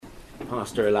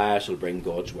Pastor Elias will bring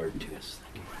God's word to us.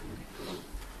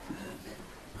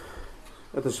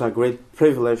 It is a great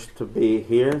privilege to be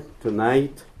here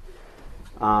tonight,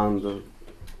 and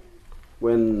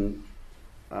when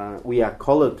we are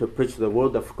called to preach the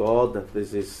Word of God,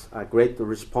 this is a great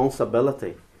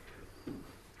responsibility.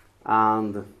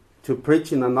 And to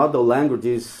preach in another language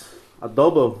is a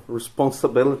double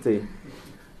responsibility,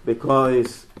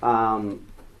 because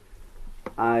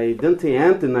I didn't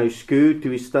enter a school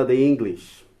to study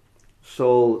English.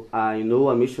 So I know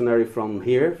a missionary from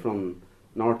here, from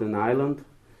Northern Ireland,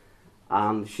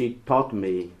 and she taught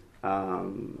me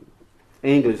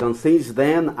English. And since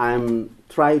then, I'm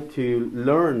trying to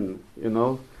learn,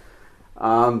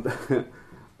 And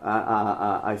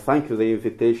I thank the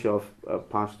invitation of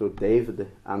Pastor David,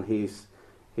 and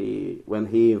when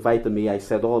he invited me, I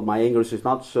said, "Oh, my English is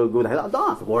not so good." I said,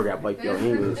 "Don't worry about your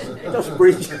English, just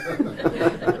preach."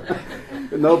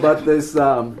 But it's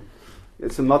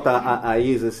not a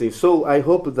easy thing. So I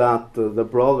hope that the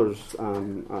brothers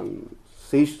and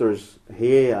sisters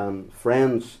here and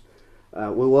friends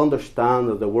will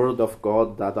understand the Word of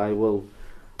God that I will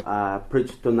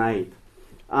preach tonight.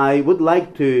 I would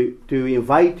like to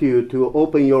invite you to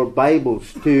open your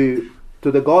Bibles to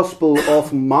the Gospel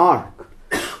of Mark.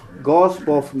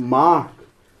 Gospel of Mark,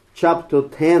 chapter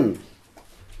 10.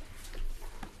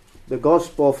 The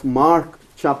Gospel of Mark,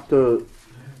 chapter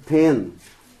 10.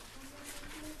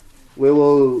 We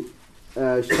will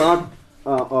start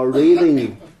our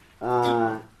reading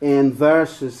in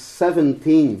verses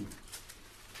 17.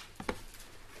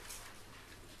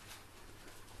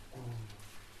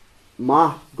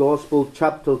 Mark Gospel,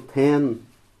 chapter 10,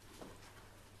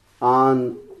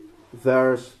 and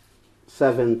verse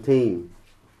 17.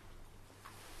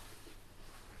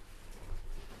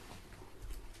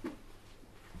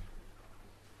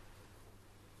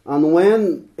 And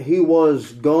when he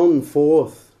was gone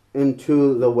forth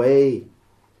into the way,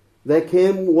 there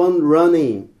came one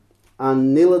running,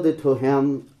 and kneeled to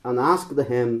him, and asked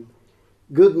him,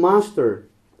 "Good master,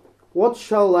 what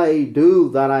shall I do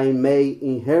that I may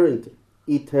inherit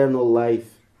eternal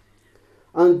life?"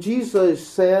 And Jesus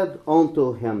said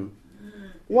unto him,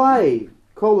 "Why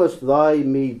callest thou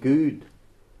me good?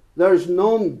 There is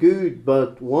none good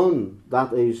but one,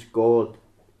 that is God.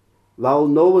 Thou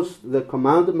knowest the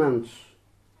commandments: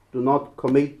 do not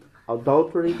commit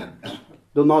adultery,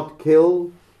 do not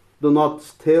kill, do not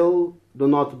steal, do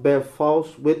not bear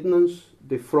false witness,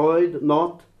 defraud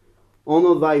not,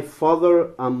 honor thy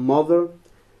father and mother."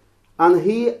 And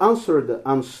he answered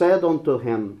and said unto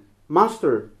him,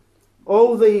 "Master,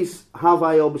 all these have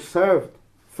I observed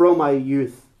from my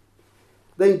youth."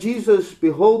 Then Jesus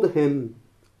beheld him,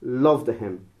 loved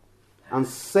him, and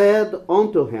said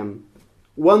unto him,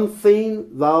 "One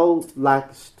thing thou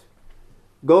lackest.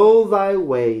 Go thy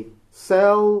way,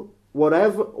 sell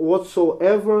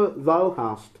whatsoever thou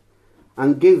hast,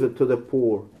 and give it to the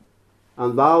poor,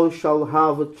 and thou shalt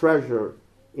have a treasure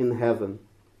in heaven.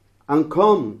 And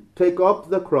come, take up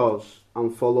the cross,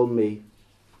 and follow me."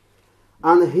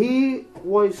 And he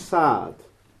was sad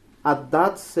at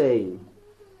that saying,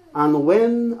 and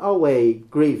went away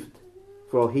grieved,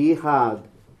 for he had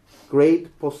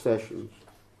great possessions.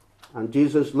 And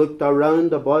Jesus looked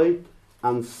around about,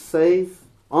 and saith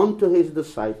unto his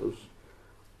disciples,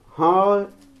 "How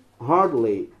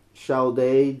hardly shall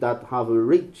they that have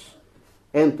rich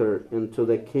enter into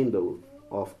the kingdom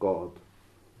of God."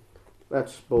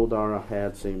 Let's bow our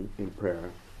heads in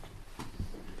prayer.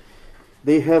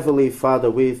 Dear Heavenly Father,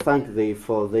 we thank Thee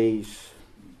for this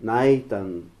night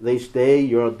and this day,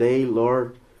 Your day,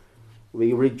 Lord.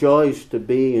 We rejoice to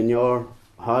be in Your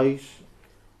house.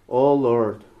 Oh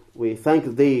Lord, we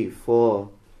thank Thee for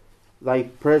Thy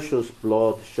precious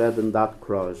blood shed on that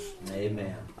cross.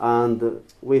 Amen. And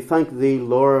we thank Thee,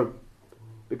 Lord,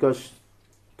 because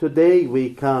today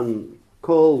we can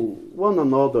call one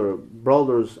another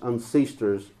brothers and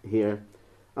sisters here.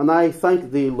 And I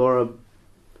thank Thee, Lord,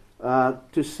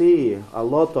 to see a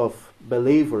lot of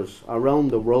believers around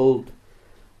the world.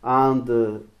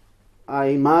 And I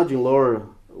imagine, Lord,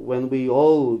 when we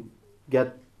all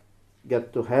get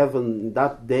to heaven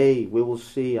that day, we will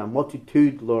see a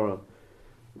multitude, Lord,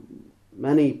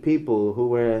 many people who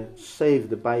were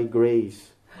saved by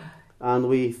grace. And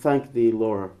we thank Thee,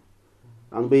 Lord.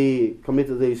 And we commit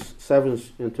these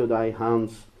servants into Thy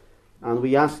hands. And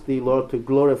we ask Thee, Lord, to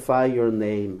glorify Your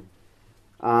name.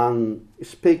 And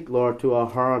speak, Lord, to our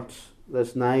hearts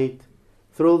this night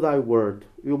through Thy word.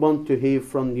 We want to hear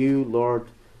from You, Lord,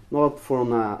 not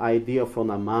from an idea from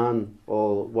a man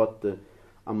or what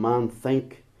a man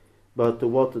think, but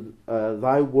what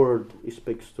Thy word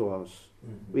speaks to us.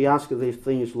 We ask these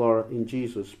things, Lord, in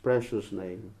Jesus' precious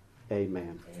name.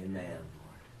 Amen. Amen.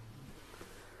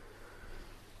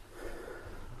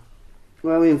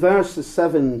 Well, in verse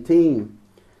 17,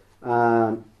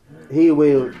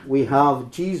 we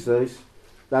have Jesus,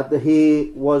 that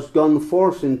he was gone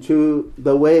forth into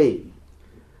the way.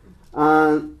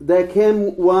 And there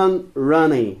came one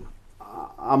running,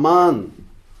 a man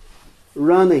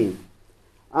running.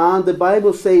 And the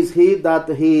Bible says here that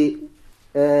he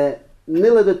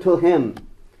kneeled to him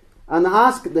and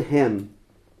asked him,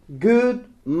 "Good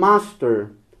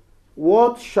master,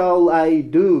 what shall I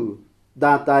do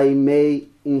that I may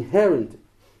inherit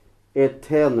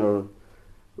eternal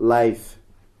life?"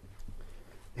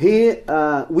 Here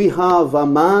we have a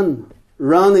man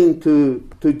running to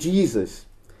Jesus,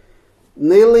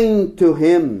 kneeling to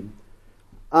him,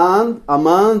 and a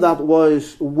man that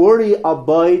was worried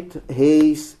about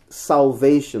his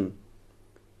salvation.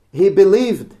 He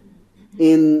believed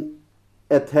in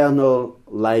eternal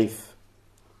life.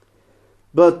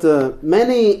 But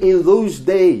many in those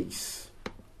days,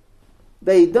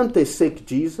 they didn't seek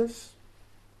Jesus.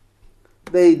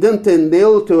 They didn't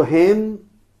kneel to him.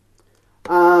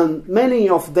 And many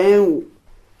of them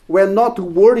were not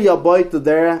worried about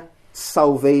their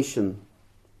salvation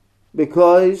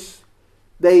because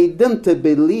they didn't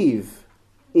believe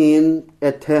in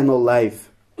eternal life.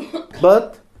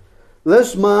 But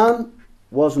this man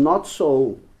was not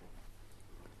so.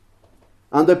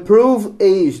 And the proof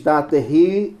is that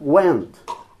he went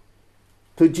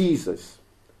to Jesus,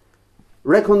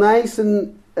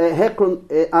 and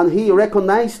he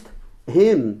recognized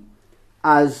him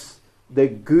as the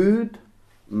good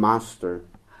master.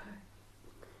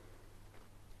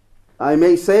 I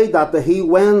may say that he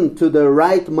went to the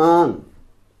right man.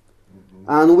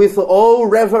 And with all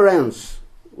reverence,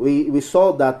 we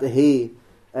saw that he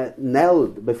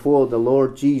knelt before the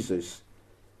Lord Jesus.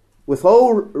 With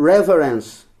all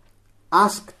reverence,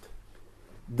 asked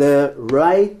the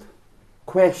right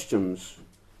questions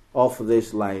of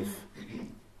this life.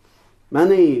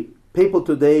 Many people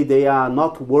today, they are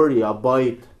not worried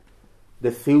about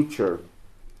the future.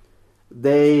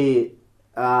 They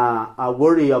are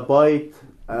worried about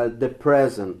the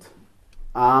present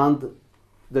and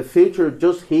the future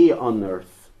just here on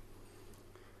earth.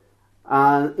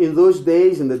 And in those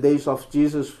days, in the days of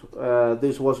Jesus,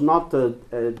 this was not a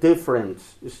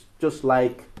difference. It's just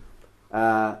like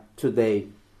today.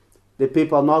 The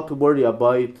people are not worried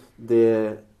about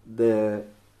the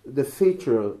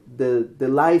future, the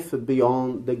life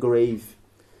beyond the grave.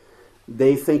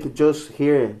 They think just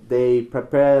here, they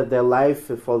prepare their life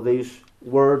for this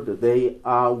world. They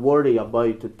are worried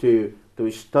about to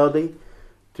study,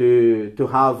 to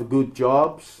have good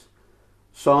jobs,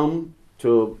 some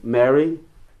to marry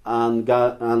and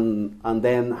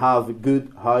then have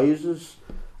good houses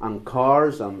and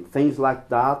cars and things like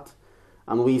that.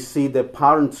 And we see the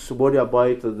parents worry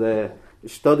about the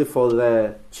study for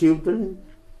their children.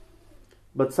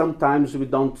 But sometimes we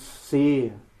don't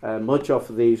see much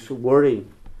of this worry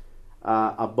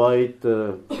about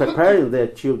preparing their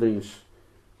children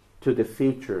to the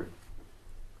future,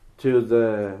 to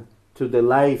the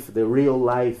life, the real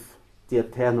life, the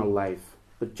eternal life.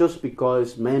 But just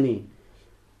because many,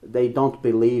 they don't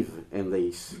believe in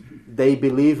this. They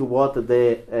believe what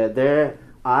their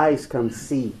eyes can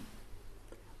see.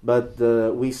 But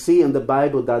we see in the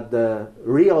Bible that the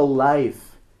real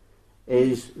life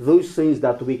is those things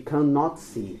that we cannot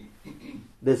see.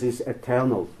 This is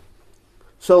eternal.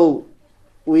 So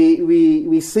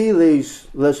we see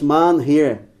this man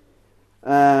here,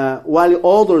 while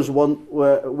others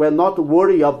were not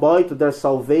worried about their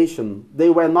salvation. They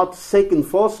were not seeking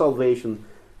for salvation.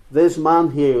 This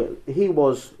man here, he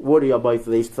was worried about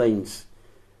these things.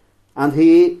 And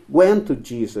he went to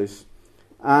Jesus.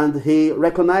 And he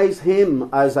recognized him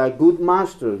as a good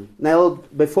master,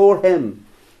 knelt before him.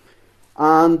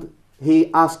 And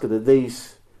he asked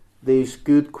these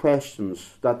good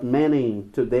questions that many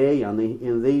today and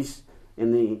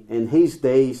in his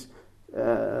days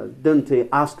didn't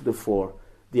ask for,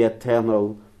 the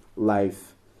eternal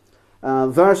life.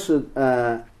 Verse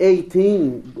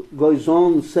 18 goes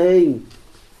on saying,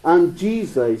 "And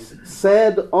Jesus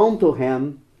said unto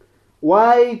him,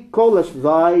 Why callest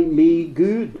thou me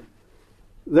good?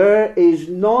 There is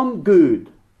none good,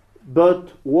 but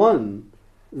one,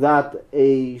 that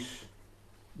is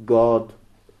God."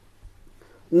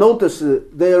 Notice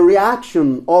the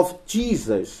reaction of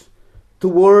Jesus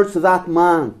towards that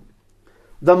man.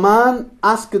 The man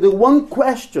asked the one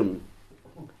question,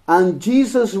 and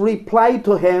Jesus replied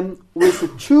to him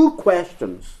with two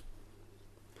questions.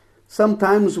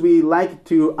 Sometimes we like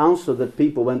to answer the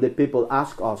people when the people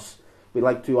ask us We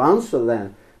like to answer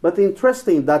them. But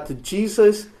interesting that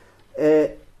Jesus,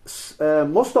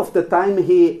 most of the time,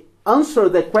 he answered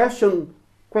the question,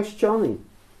 questioning,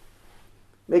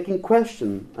 making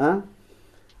question.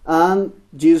 And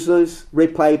Jesus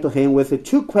replied to him with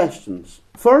two questions.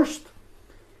 First,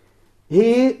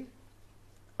 he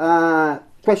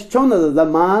questioned the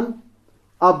man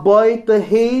about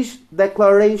his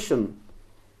declaration.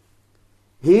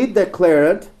 He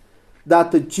declared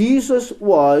that Jesus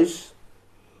was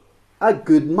a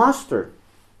good master.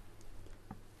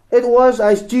 It was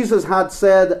as Jesus had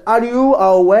said, "Are you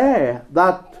aware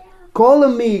that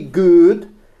calling me good,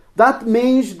 that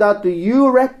means that you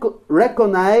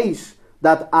recognize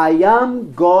that I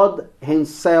am God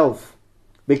Himself,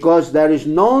 because there is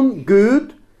none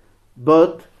good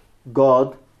but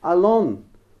God alone."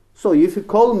 So if you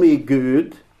call me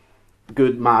good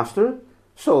master,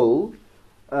 so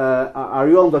are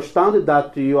you understanding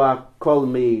that you are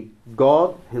calling me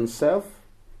God Himself?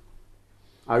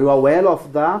 Are you aware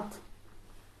of that?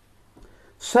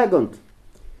 Second,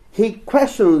 he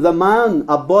questioned the man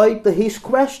about his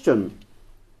question.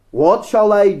 What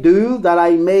shall I do that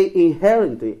I may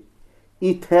inherit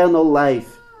eternal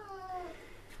life?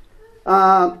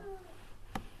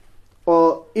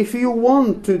 Or if you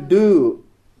want to do,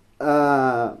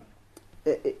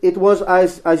 it was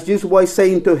as Jesus was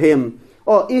saying to him,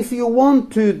 or if you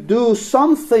want to do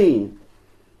something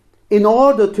in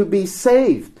order to be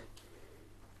saved,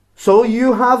 so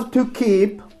you have to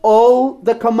keep all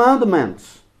the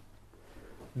commandments.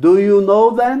 Do you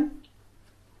know them?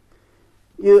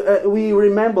 We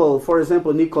remember, for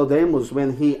example, Nicodemus,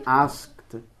 when he asked,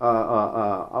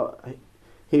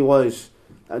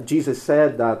 Jesus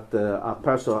said that a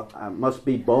person must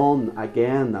be born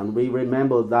again, and we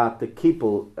remember that the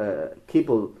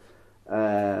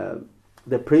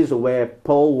the prison where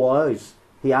Paul was,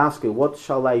 he asked, "What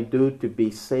shall I do to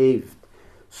be saved?"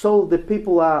 So the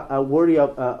people are worried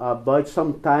about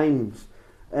sometimes,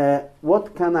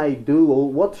 what can I do, or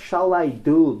what shall I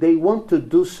do? They want to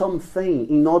do something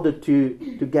in order to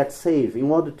get saved,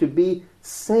 in order to be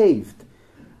saved.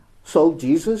 So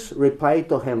Jesus replied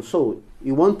to him, so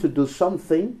you want to do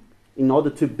something in order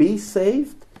to be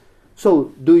saved?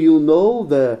 So do you know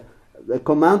the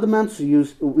commandments?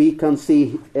 We can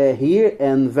see here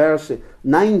in verse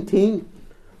 19,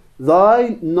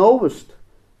 "Thou knowest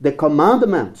the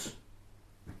commandments.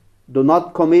 Do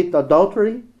not commit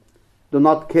adultery, do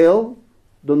not kill,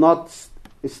 do not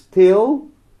steal,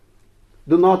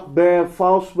 do not bear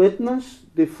false witness,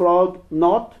 defraud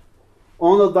not,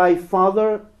 honor thy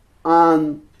father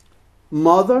and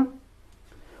mother."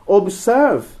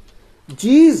 Observe,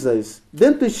 Jesus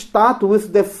didn't start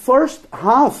with the first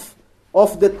half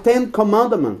of the 10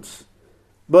 commandments,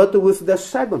 but with the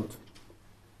second.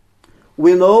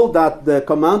 We know that the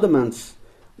commandments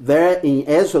there in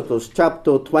Exodus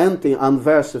chapter 20 and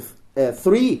verse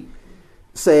 3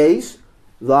 says,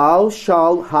 "Thou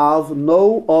shalt have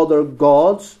no other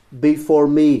gods before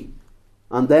me."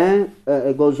 And then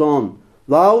it goes on,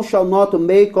 "Thou shalt not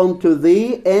make unto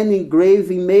thee any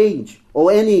graven image,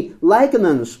 or any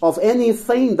likeness of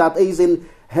anything that is in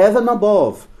heaven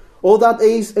above, or that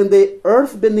is in the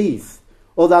earth beneath,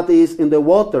 or that is in the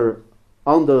water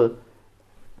under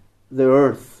the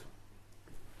earth,"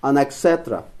 and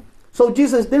etc. So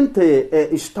Jesus didn't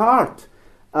start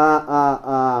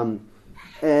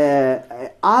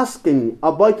asking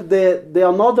about the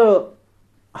another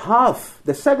half,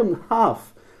 the second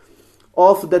half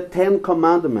of the 10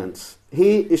 commandments.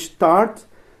 He start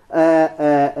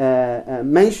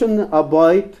mention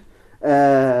about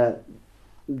the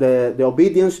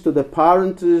obedience to the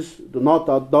parents, do not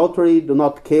adultery, do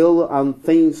not kill, and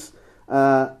things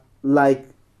like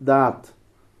that.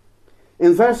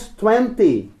 In verse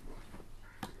 20,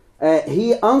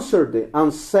 he answered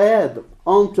and said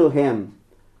unto him,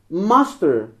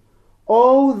 "Master,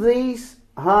 all these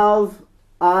have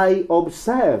I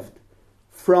observed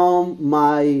from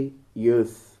my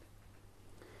youth."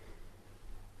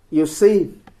 You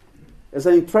see, there's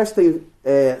an interesting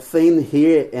thing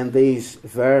here in this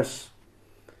verse.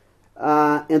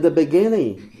 In the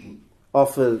beginning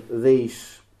of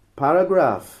this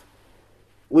paragraph,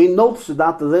 we notice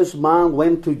that this man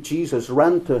went to Jesus,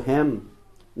 ran to him,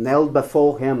 knelt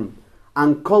before him,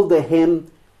 and called him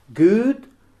good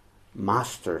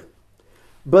master.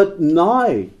 But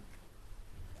now,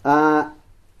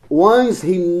 once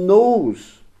he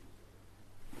knows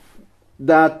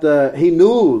that he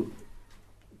knew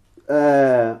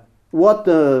what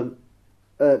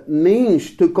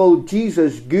means to call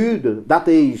Jesus good, that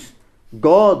is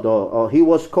God, or he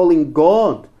was calling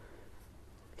God,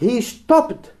 he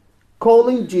stopped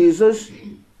calling Jesus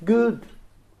good.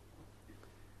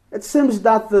 It seems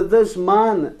that this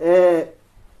man,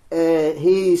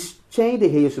 he's changed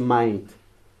his mind.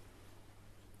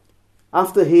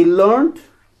 After he learned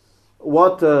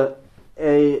what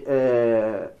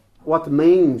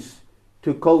means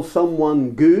to call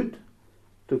someone good,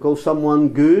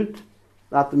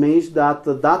 that means that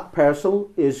that person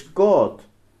is God.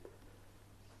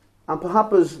 And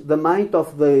perhaps the mind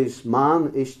of this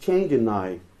man is changing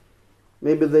now.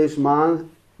 Maybe this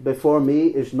man before me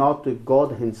is not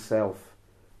God himself.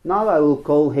 Now I will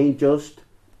call him just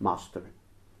master.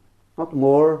 Not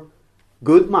more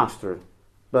good master,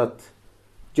 but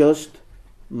just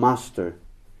master.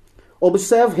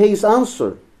 Observe his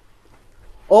answer.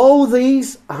 All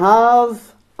these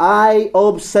have I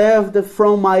observed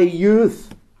from my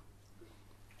youth.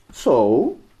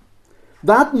 So,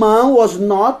 that man was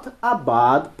not a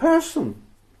bad person.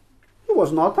 He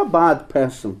was not a bad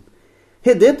person.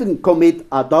 He didn't commit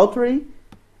adultery.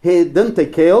 He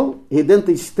didn't kill. He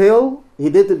didn't steal.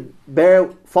 He didn't bear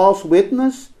false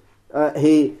witness.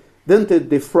 He didn't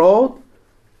defraud.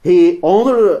 He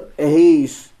honored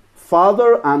his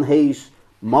father and his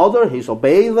mother. He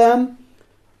obeyed them.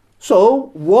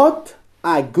 So, what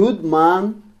a good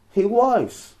man he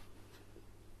was.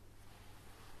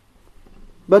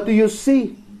 But do you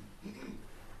see,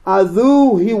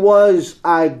 although he was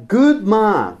a good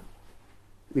man,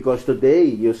 because today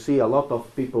you see a lot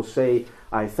of people say,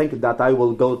 I think that I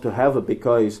will go to heaven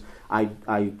because I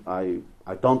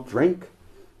don't drink,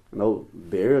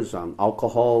 beers and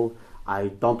alcohol. I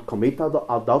don't commit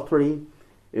adultery.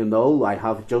 I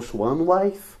have just one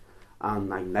wife,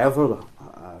 and I never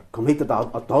committed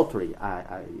adultery.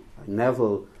 I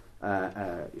never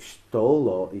stole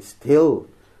or steal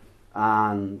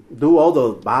and do all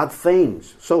the bad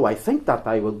things. So I think that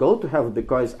I will go to heaven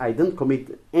because I didn't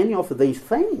commit any of these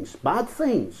things, bad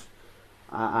things.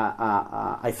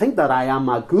 I think that I am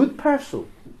a good person.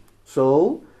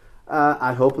 So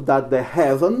I hope that the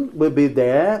heaven will be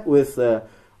there with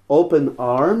open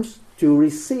arms to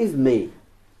receive me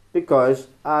because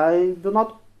I do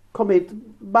not commit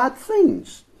bad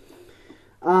things.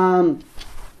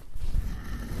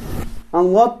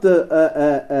 And what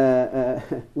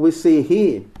we see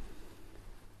here,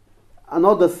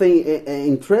 another thing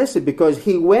interesting, because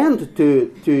he went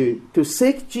to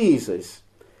seek Jesus.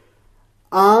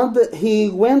 And he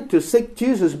went to seek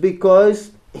Jesus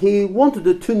because he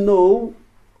wanted to know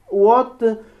what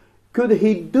could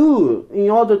he do in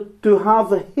order to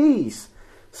have his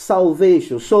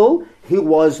salvation. So he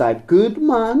was a good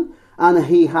man, and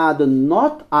he had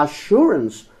not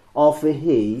assurance of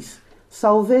his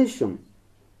salvation.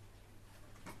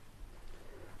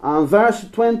 And verse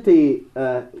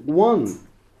 21,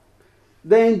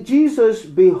 then Jesus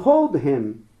beheld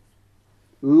him,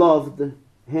 loved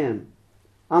him,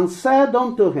 and said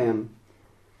unto him,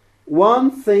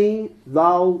 one thing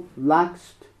thou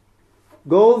lackest,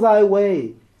 go thy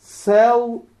way,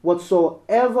 sell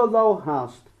whatsoever thou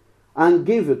hast, and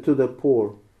give it to the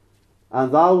poor,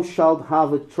 and thou shalt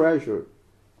have a treasure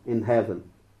in heaven.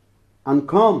 And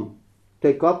come,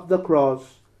 take up the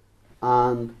cross,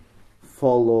 and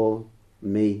follow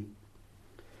me.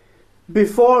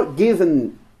 Before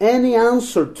giving any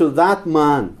answer to that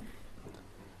man,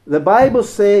 the Bible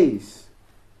says,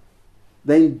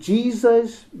 then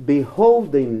Jesus,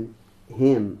 beholding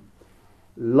him,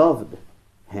 loved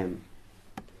him.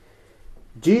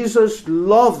 Jesus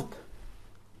loved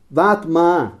that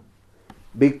man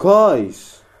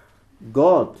because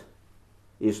God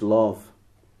is love.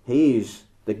 He is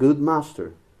the good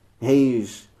master. He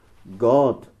is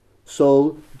God.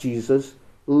 So Jesus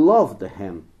loved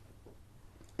him.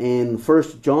 In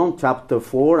 1 John chapter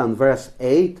 4 and verse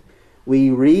 8,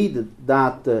 we read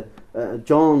that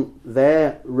John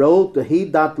there wrote, he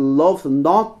that loveth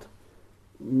not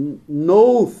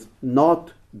knoweth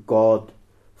not God,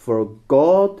 for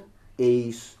God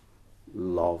is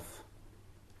love.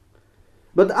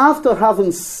 But after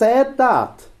having said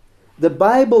that, the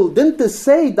Bible didn't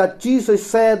say that Jesus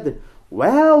said,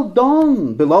 well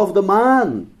done, beloved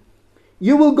man.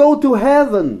 You will go to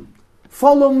heaven.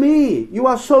 Follow me. You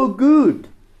are so good.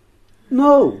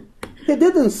 No, he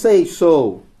didn't say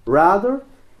so. Rather,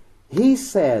 he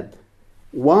said,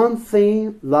 one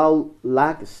thing thou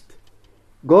lackest.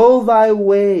 Go thy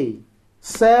way.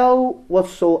 Sell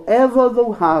whatsoever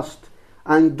thou hast,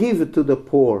 and give it to the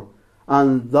poor,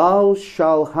 and thou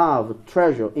shalt have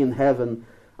treasure in heaven.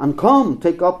 And come,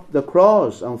 take up the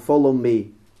cross, and follow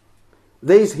me.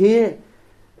 This here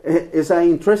is an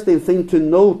interesting thing to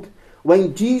note.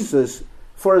 When Jesus,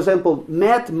 for example,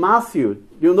 met Matthew,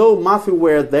 Matthew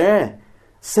were there,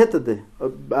 seated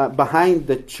behind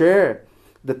the chair.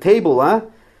 the table,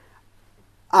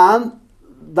 and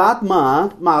that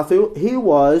man, Matthew, he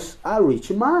was a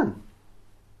rich man.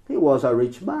 He was a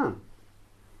rich man.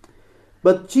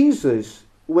 But Jesus,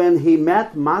 when he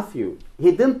met Matthew,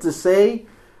 he didn't say,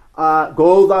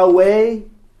 go thy way,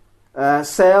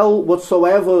 sell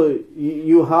whatsoever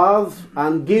you have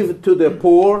and give to the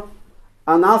poor,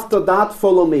 and after that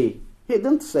follow me. He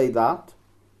didn't say that.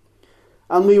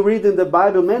 And we read in the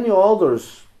Bible many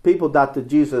others, people that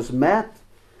Jesus met,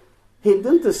 he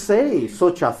didn't say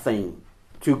such a thing,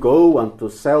 to go and to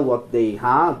sell what they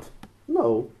had.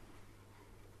 No.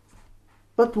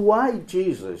 But why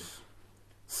Jesus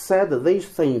said this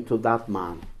thing to that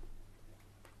man?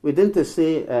 We don't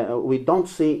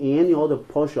see in any other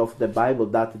portion of the Bible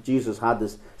that Jesus had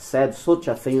said such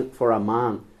a thing for a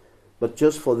man, but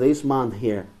just for this man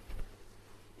here.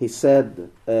 He said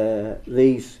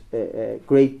this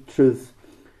great truth,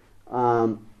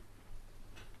 and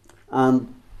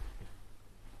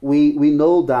we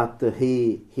know that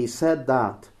he said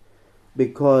that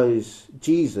because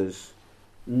Jesus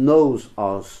knows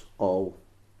us all.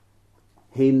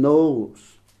 He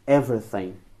knows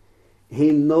everything.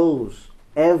 He knows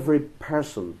every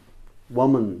person,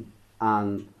 woman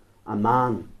and a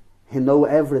man. He knows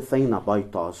everything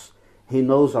about us. He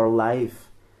knows our life.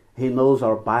 He knows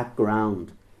our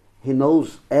background. He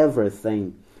knows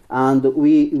everything. And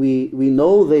we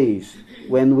know this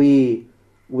when we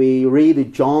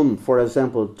read John, for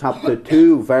example, chapter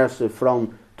 2, verses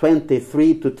from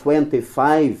 23 to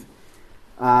 25.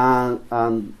 And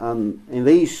in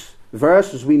these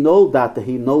verses we know that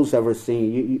he knows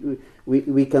everything.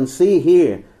 We can see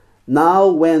here, now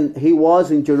when he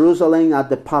was in Jerusalem at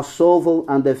the Passover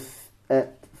and the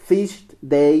feast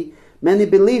day, many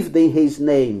believed in his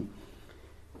name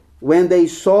when they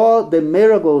saw the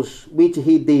miracles which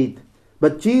he did.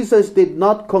 But Jesus did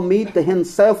not commit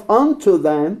himself unto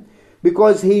them,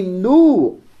 because he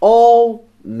knew all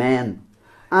men,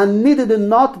 and needed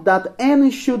not that any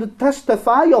should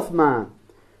testify of man,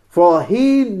 for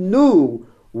he knew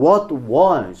what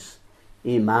was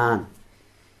in man.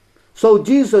 So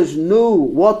Jesus knew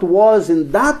what was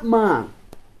in that man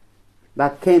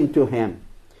that came to him.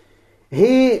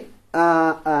 He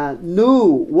knew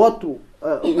what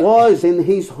was in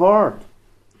his heart.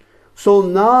 So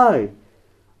now,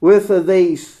 with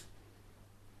this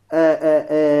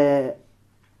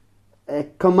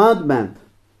commandment,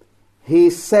 he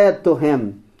said to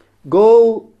him,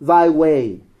 go thy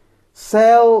way,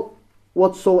 sell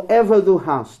whatsoever thou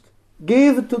hast,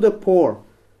 give to the poor,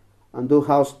 and thou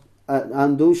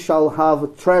shalt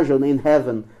have treasure in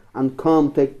heaven, and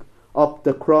come take up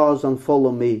the cross and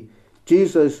follow me.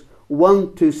 Jesus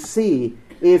wanted to see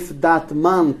if that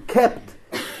man kept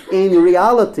in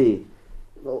reality,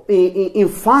 in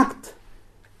fact,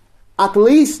 at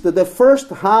least the first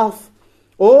half,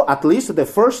 or at least the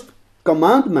first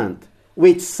commandment,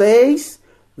 which says,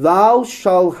 thou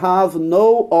shalt have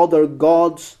no other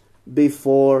gods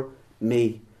before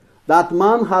me. That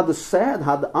man had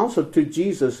answered to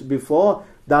Jesus before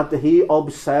that he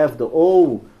observed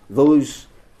all those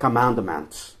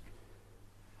commandments.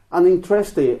 And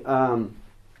interesting,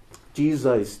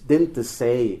 Jesus didn't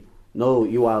say, no,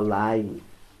 you are lying.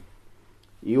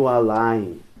 You are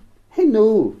lying. He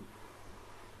knew.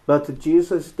 But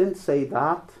Jesus didn't say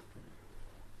that.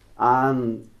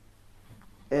 And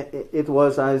it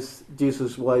was as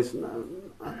Jesus was,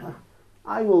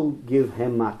 I will give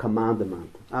him a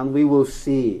commandment, and we will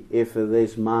see if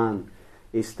this man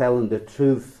is telling the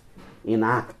truth in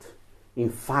act, in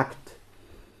fact.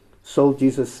 So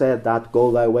Jesus said that,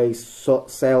 go thy way,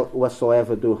 sell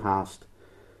whatsoever thou hast,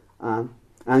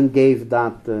 and gave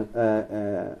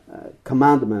that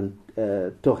commandment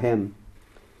to him.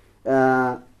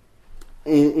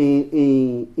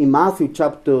 In Matthew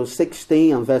chapter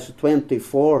 16 and verse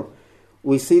 24,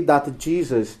 we see that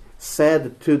Jesus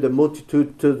said to the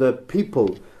multitude, to the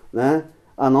people, and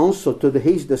also to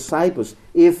his disciples,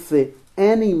 if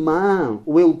any man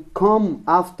will come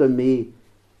after me,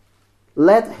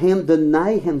 let him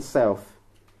deny himself,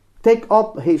 take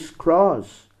up his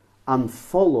cross, and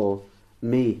follow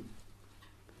me.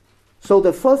 So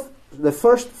the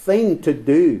first thing to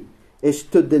do is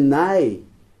to deny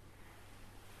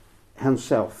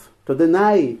himself, to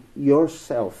deny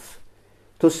yourself,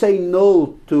 to say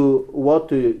no to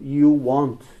what you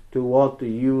want, to what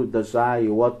you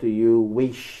desire, what you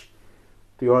wish,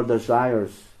 to your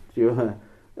desires, to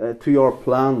your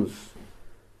plans.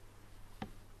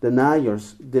 Deny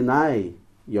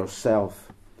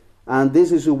yourself. And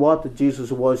this is what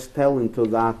Jesus was telling to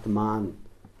that man.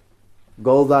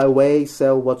 Go thy way,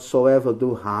 sell whatsoever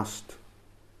thou hast.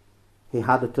 He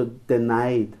had to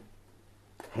deny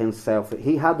himself.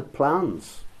 He had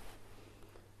plans.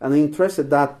 And I'm interested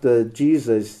that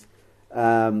Jesus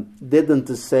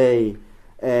didn't say,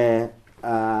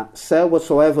 sell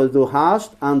whatsoever thou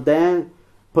hast and then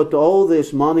put all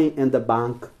this money in the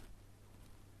bank.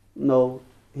 No,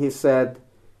 he said,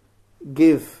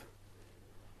 give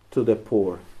to the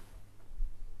poor.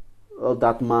 Or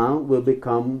that man will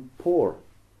become poor.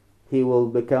 He will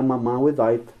become a man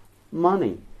without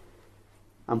money.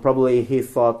 And probably he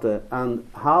thought, and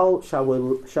how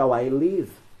shall I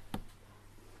live?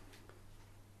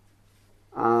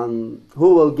 And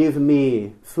who will give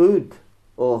me food?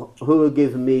 Or who will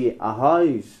give me a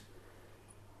house?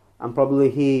 And probably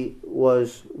he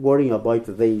was worrying about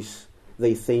these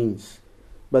things.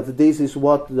 But this is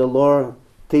what the Lord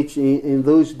teach in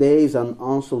those days and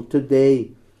also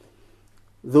today.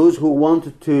 Those who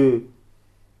want to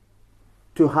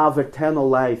have eternal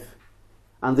life,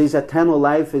 and this eternal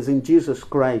life is in Jesus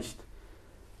Christ.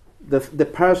 The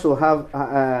person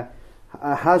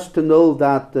has to know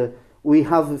that we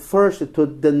have first to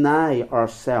deny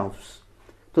ourselves,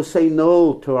 to say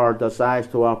no to our desires,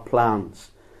 to our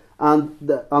plans. And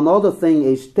another thing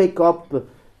is take up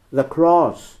the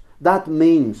cross. That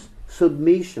means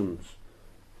submission,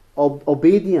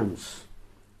 obedience,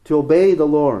 to obey the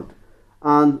Lord.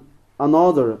 And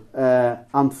another,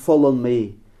 and follow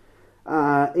me.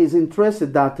 Is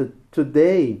interested that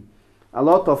today a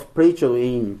lot of preachers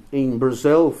in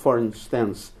Brazil, for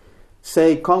instance,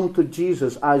 say, come to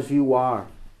Jesus as you are.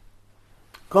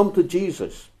 Come to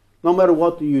Jesus, no matter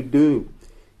what you do.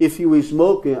 If you are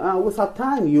smoking, with a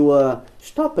time you are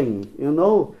stopping,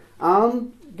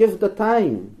 and give the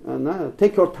time, and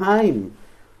take your time.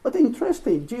 But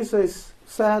interesting, Jesus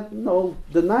said, no,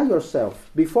 deny yourself.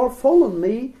 Before following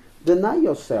me, deny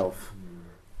yourself.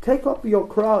 Take up your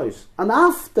cross. And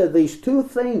after these two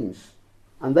things,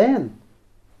 and then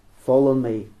follow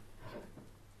me.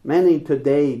 Many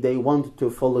today, they want to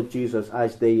follow Jesus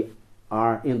as they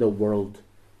are in the world.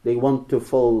 They want to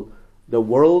follow the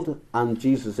world and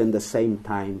Jesus in the same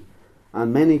time.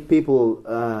 And many people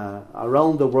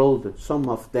around the world, some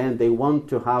of them, they want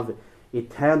to have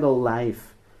eternal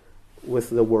life with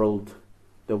the world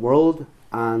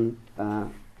and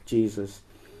Jesus.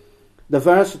 The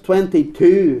verse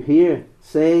 22 here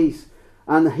says,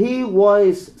 and he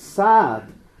was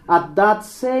sad at that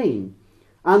saying,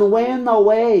 and went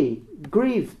away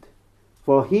grieved,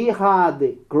 for he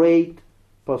had great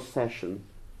possession.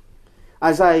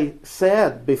 As I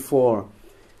said before,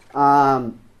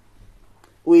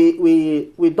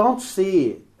 we don't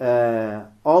see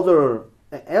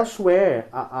elsewhere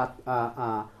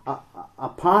a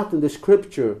part in the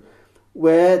scripture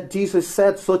where Jesus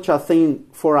said such a thing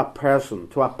to a person.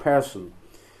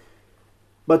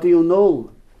 But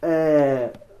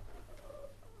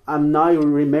I'm now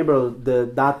remember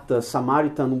that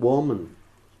Samaritan woman.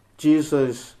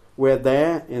 Jesus were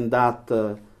there in that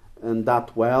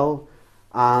well,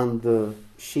 and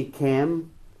she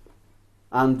came,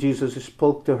 and Jesus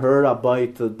spoke to her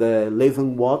about the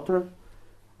living water,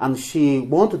 and she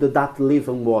wanted that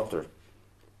living water.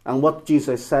 And what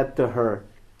Jesus said to her,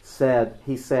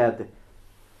 he said,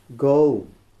 go,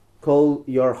 call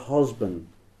your husband,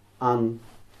 and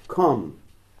come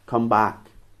back.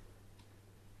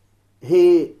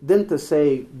 He didn't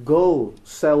say, go,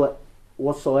 sell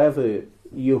whatsoever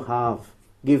you have,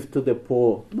 give to the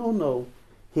poor. No.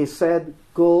 He said,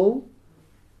 go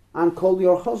and call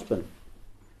your husband.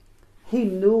 He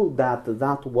knew that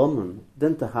woman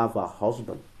didn't have a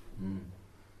husband.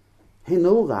 He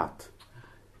knew that.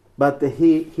 But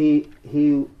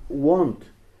he want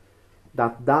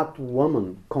that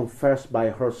woman confess by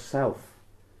herself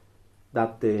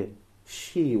that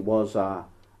she was a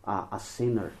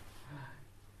sinner.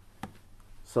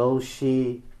 So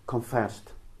she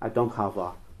confessed, I don't have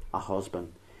a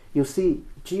husband. You see,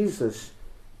 Jesus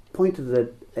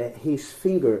pointed his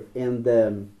finger in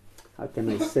the, how can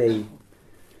I say,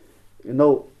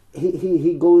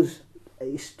 he goes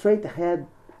straight ahead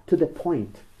to the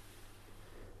point.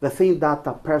 The thing that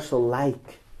a person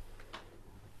like.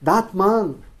 That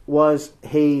man was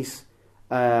his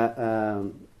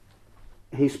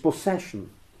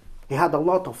possession. He had a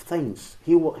lot of things.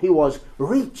 He was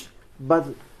rich, but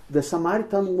the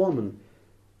Samaritan woman,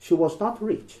 she was not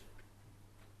rich.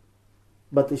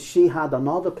 But she had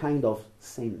another kind of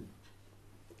sin.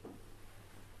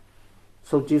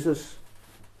 So Jesus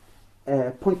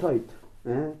pointed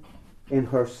out in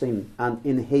her sin and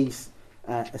in his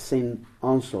sin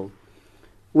also.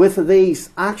 With this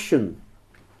action,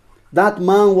 that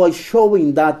man was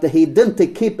showing that he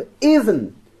didn't keep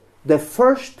even the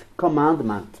first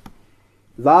commandment.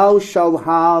 Thou shalt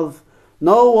have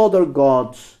no other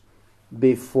gods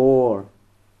before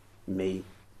me.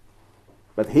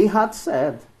 But he had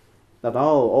said that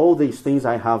all these things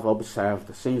I have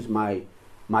observed since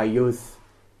my youth.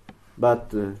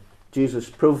 But Jesus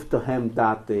proved to him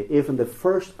that even the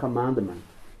first commandment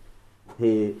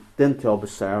he didn't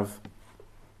observe.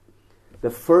 The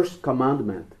first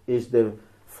commandment is the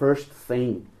first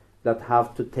thing that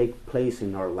have to take place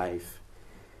in our life.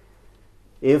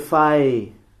 If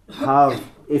I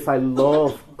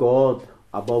love God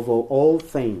above all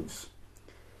things,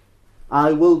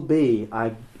 I will be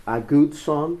a good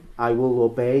son. I will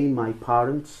obey my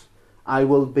parents. I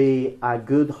will be a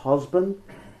good husband,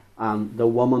 and the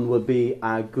woman will be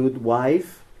a good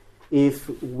wife if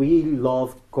we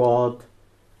love God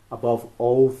above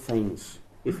all things,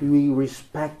 if we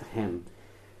respect Him.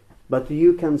 But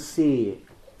you can see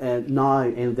now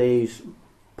in this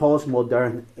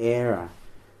postmodern era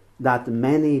that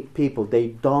many people, they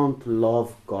don't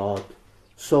love God.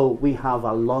 So we have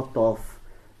a lot of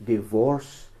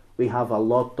divorce. We have a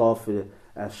lot of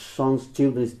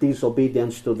children's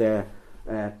disobedience to their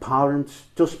parents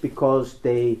just because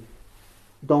they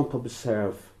don't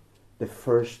observe the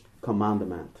first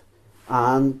commandment.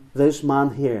 And this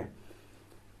man here,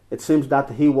 it seems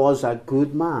that he was a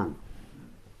good man.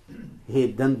 He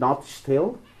did not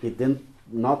steal. He did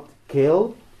not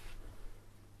kill.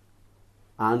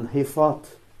 And he thought,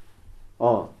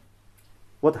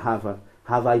 what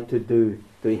have I to do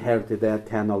to inherit the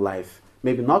eternal life?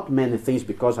 Maybe not many things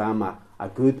because I am a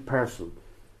good person.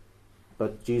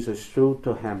 But Jesus showed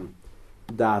to him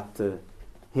that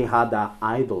he had an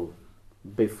idol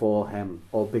before him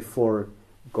or before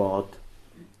God.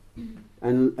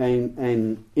 And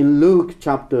in Luke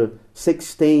chapter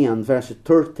 16 and verse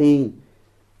 13,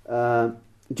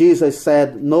 Jesus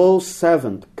said, "No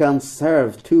servant can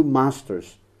serve two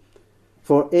masters,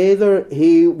 for either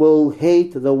he will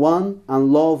hate the one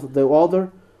and love the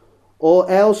other, or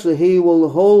else he will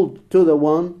hold to the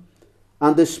one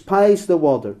and despise the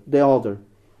other.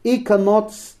 He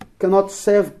cannot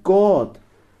serve God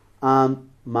and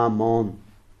Mammon."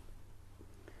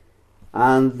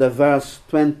 And the verse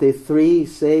 23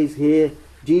 says here,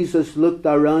 Jesus looked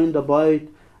around about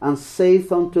and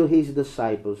saith unto his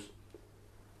disciples,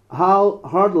 "How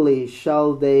hardly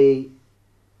shall they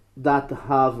that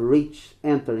have rich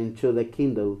enter into the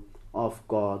kingdom of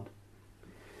God?"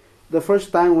 The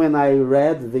first time when I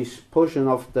read this portion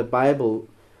of the Bible,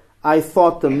 I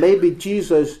thought that maybe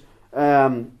Jesus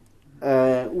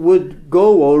would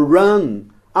go or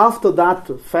run after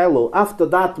that fellow, after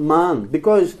that man,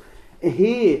 because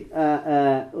we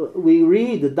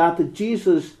read that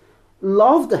Jesus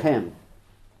loved him.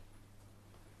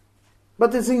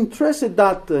 But it's interesting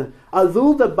that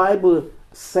although the Bible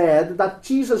said that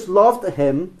Jesus loved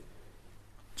him,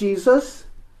 Jesus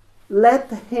let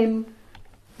him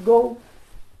go.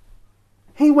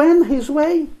 He went his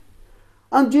way.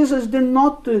 And Jesus did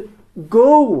not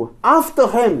go after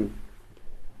him.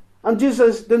 And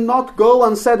Jesus did not go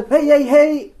and said,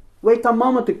 hey, wait a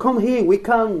moment, come here, we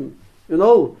can,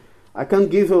 I can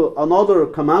give you another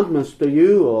commandments to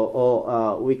you,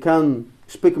 or we can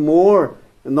speak more,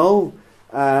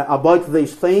 about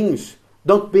these things.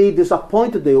 Don't be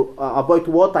disappointed about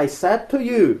what I said to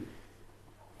you.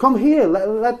 Come here,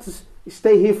 let's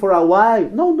stay here for a while.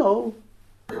 No.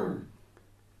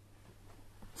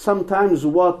 Sometimes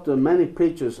what many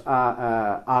preachers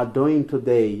are doing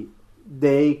today,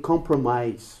 they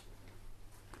compromise.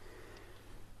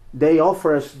 They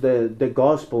offer us the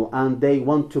gospel and they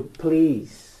want to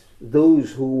please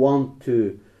those who want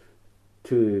to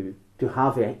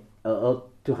have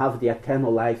the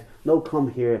eternal life. No,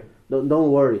 come here.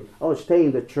 Don't worry. Stay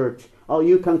in the church.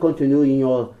 You can continue in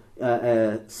your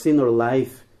sinner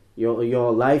life,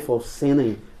 your life of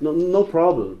sinning. No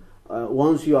problem.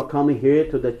 Once you are coming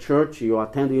here to the church, you are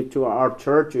attending to our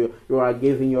church, you are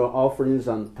giving your offerings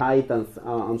and tithe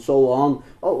and so on.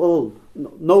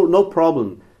 No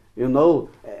problem.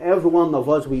 Every one of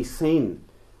us, we sin.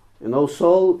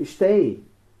 So stay.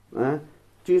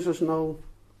 Jesus, no.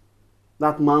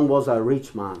 That man was a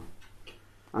rich man.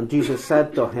 And Jesus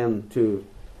said to him to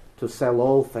sell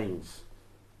all things.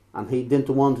 And he didn't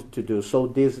want to do. So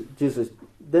Jesus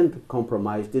didn't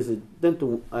compromise. Jesus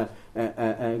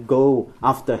didn't go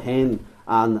after him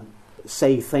and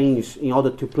say things in order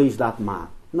to please that man.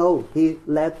 No, he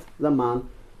let the man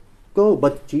go.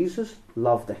 But Jesus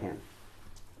loved him.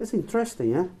 It's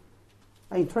interesting, yeah?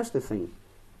 An interesting thing.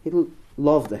 He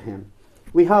loved him.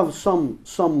 We have some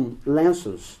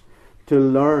lessons to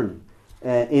learn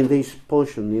in this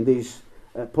portion,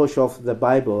 portion of the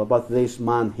Bible about this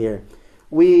man here.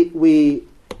 We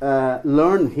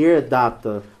learn here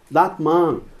that That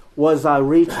man was a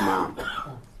rich man.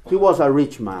 He was a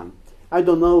rich man. I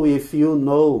don't know if you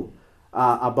know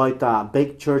about a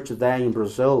big church there in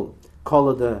Brazil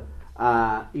called the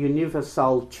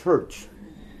Universal Church.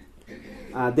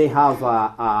 They have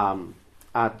a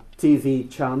TV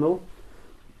channel,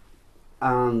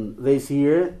 and this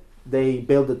year they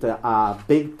built a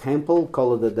big temple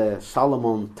called the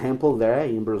Solomon Temple there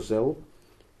in Brazil.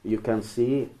 You can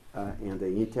see in the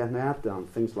internet and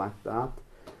things like that.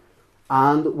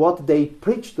 And what they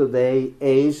preach today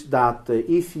is that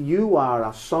if you are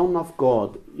a son of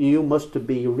God, you must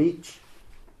be rich,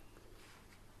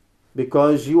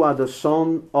 because you are the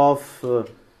son of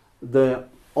the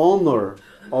owner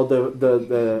or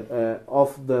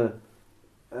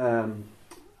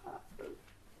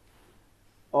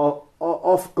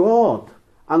of God,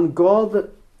 and God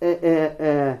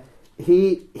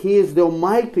He is the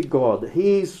Almighty God.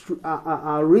 He is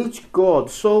a rich God.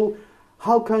 So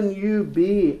how can you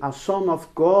be a son of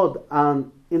God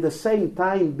and in the same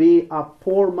time be a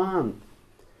poor man?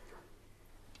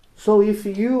 So if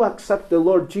you accept the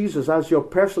Lord Jesus as your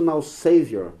personal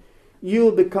Savior, you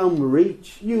will become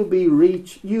rich, you will be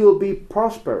rich, you will be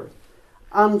prosperous.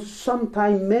 And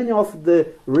sometimes many of the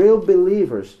real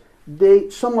believers,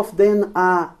 some of them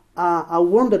are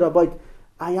wondered about,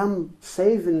 I am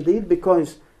saved indeed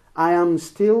because I am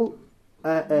still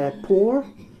poor,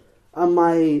 and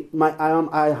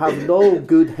I have no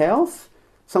good health.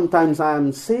 Sometimes I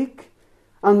am sick,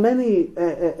 and many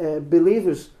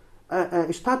believers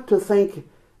start to think,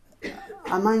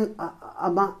 am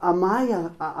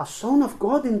I a son of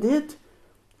God indeed,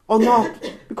 or not?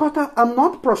 Because I'm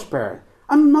not prosperous,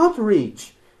 I'm not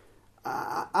rich.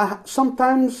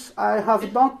 Sometimes I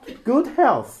have not good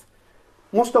health.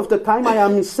 Most of the time I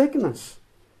am in sickness.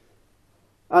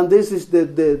 And this is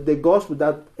the gospel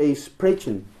that is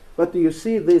preaching. But you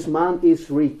see, this man is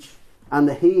rich, and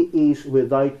he is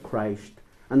without Christ,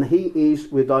 and he is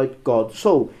without God.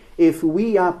 So, if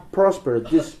we are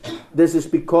prosperous, this is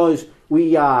because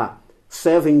we are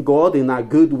serving God in a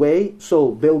good way.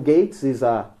 So, Bill Gates is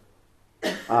a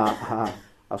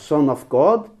son of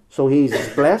God, so he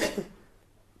is blessed.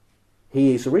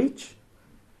 He is rich.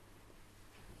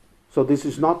 So this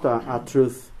is not a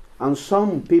truth. And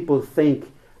some people think,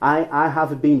 I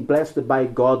have been blessed by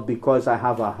God because I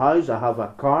have a house, I have a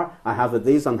car, I have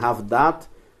this and have that.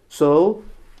 So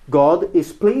God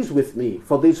is pleased with me.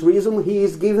 For this reason, He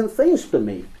is giving things to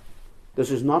me. This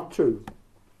is not true.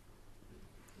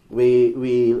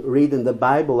 We read in the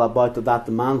Bible about that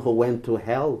man who went to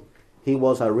hell. He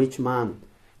was a rich man.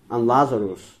 And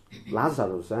Lazarus,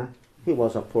 he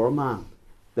was a poor man.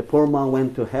 The poor man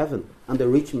went to heaven, and the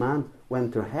rich man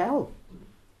went to hell.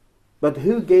 But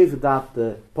who gave that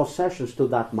possessions to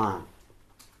that man?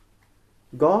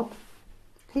 God.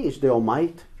 He is the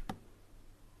Almighty.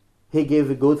 He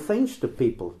gave good things to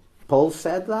people. Paul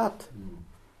said that.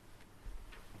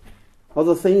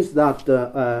 Other things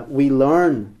that we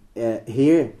learn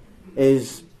here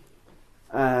is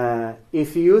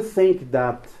if you think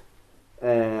that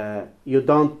you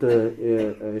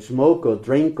don't smoke or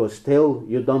drink or steal,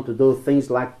 you don't do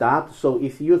things like that. So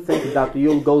if you think that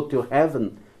you'll go to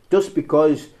heaven just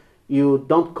because you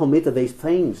don't commit these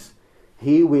things,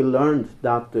 he will learn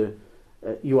that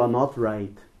you are not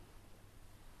right.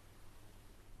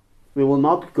 We will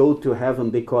not go to heaven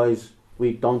because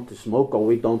we don't smoke or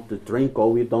we don't drink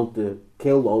or we don't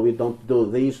kill or we don't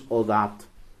do this or that.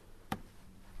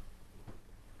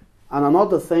 And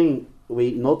another thing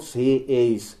we notice here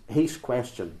is his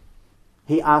question.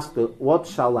 He asked, what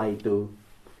shall I do?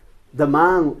 The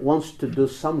man wants to do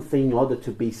something in order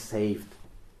to be saved.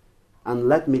 And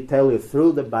let me tell you,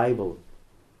 through the Bible,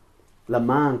 the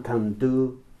man can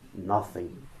do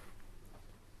nothing.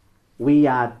 We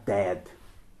are dead.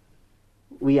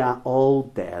 We are all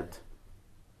dead.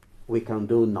 We can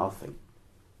do nothing.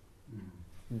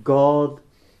 God,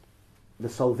 the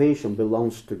salvation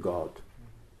belongs to God.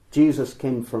 Jesus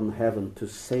came from heaven to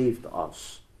save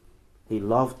us. He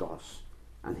loved us.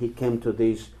 And He came to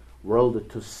this world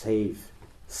to save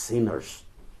sinners.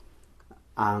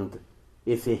 And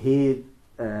if He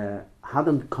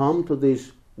hadn't come to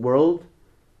this world,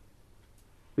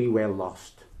 we were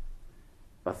lost.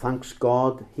 But thanks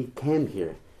God, He came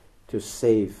here to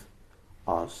save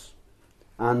us.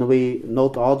 And we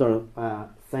note other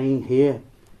thing here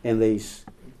in this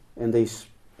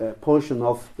portion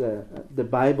of the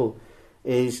Bible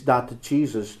is that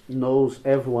Jesus knows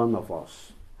every one of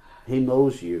us. He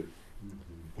knows you.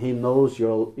 Mm-hmm. He knows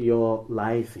your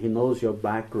life. He knows your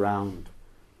background.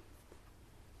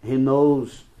 He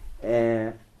knows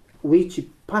which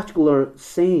particular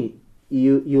thing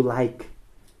you like.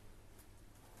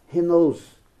 He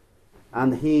knows,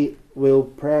 and He will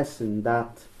press in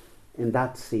that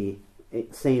sin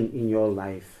in your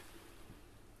life.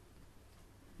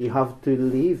 You have to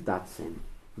leave that sin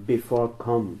before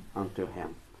come unto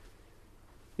Him.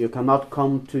 You cannot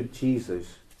come to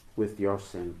Jesus with your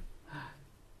sin.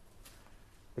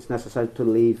 It's necessary to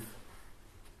leave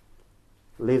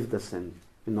the sin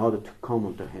in order to come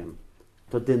unto Him,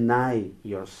 to deny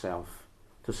yourself,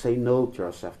 to say no to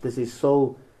yourself. This is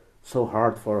so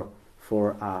hard for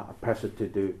a person to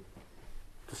do,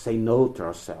 to say no to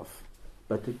ourselves.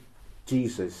 But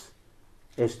Jesus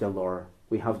is the Lord.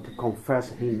 We have to confess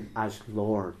Him as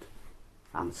Lord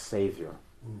and Savior.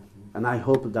 Mm-hmm. And I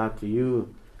hope that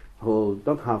you who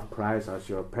don't have Christ as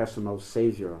your personal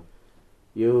Savior,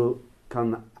 you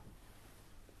can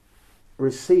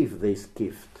receive this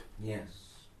gift. Yes.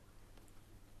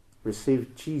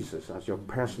 Receive Jesus as your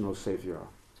personal Savior.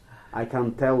 I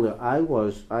can tell you,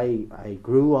 I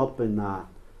grew up in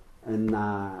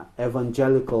a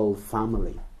evangelical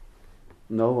family.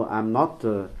 No, I'm not.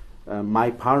 My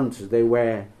parents, they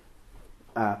were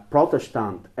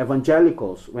Protestant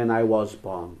evangelicals when I was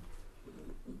born.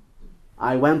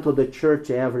 I went to the church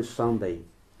every Sunday,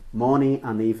 morning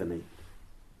and evening.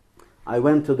 I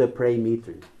went to the prayer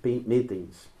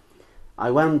meetings.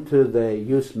 I went to the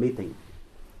youth meeting.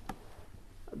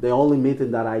 The only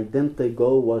meeting that I didn't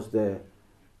go was the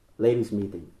ladies'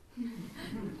 meeting.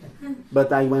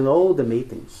 But I went all the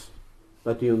meetings.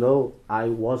 But you know, I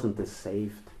wasn't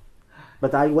saved.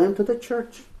 But I went to the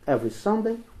church every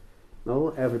Sunday.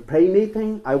 No, every prayer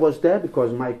meeting. I was there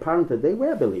because my parents, they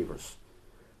were believers.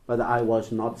 But I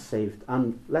was not saved.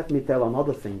 And let me tell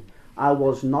another thing. I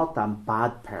was not a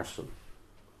bad person.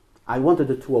 I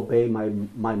wanted to obey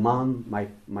my mom,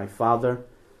 my father.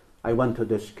 I went to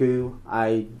the school.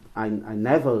 I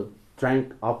never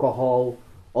drank alcohol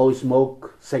or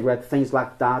smoke cigarette, things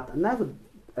like that. I never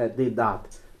did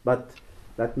that. But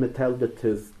let me tell the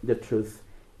truth.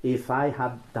 If I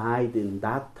had died in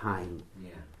that time,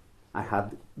 I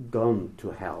had gone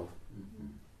to hell. Mm-hmm.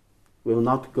 We will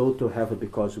not go to heaven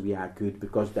because we are good,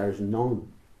 because there is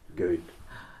none good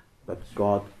but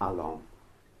God alone.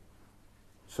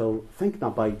 So think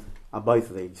about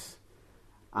this.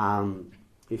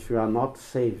 If you are not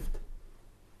saved,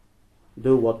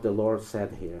 do what the Lord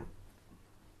said here.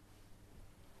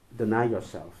 Deny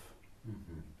yourself.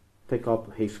 Mm-hmm. Take up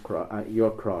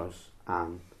your cross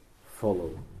and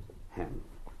follow Him.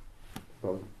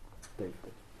 Brother David.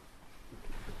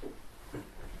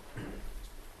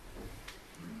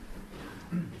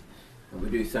 We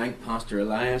do thank Pastor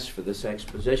Elias for this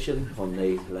exposition on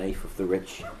the life of the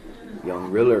rich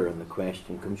young ruler, and the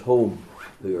question comes home: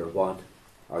 who or what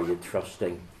are you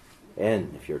trusting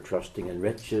in? If you're trusting in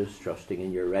riches, trusting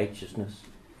in your righteousness,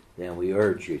 then we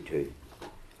urge you to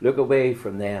look away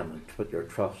from them and put your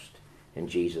trust in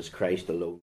Jesus Christ alone.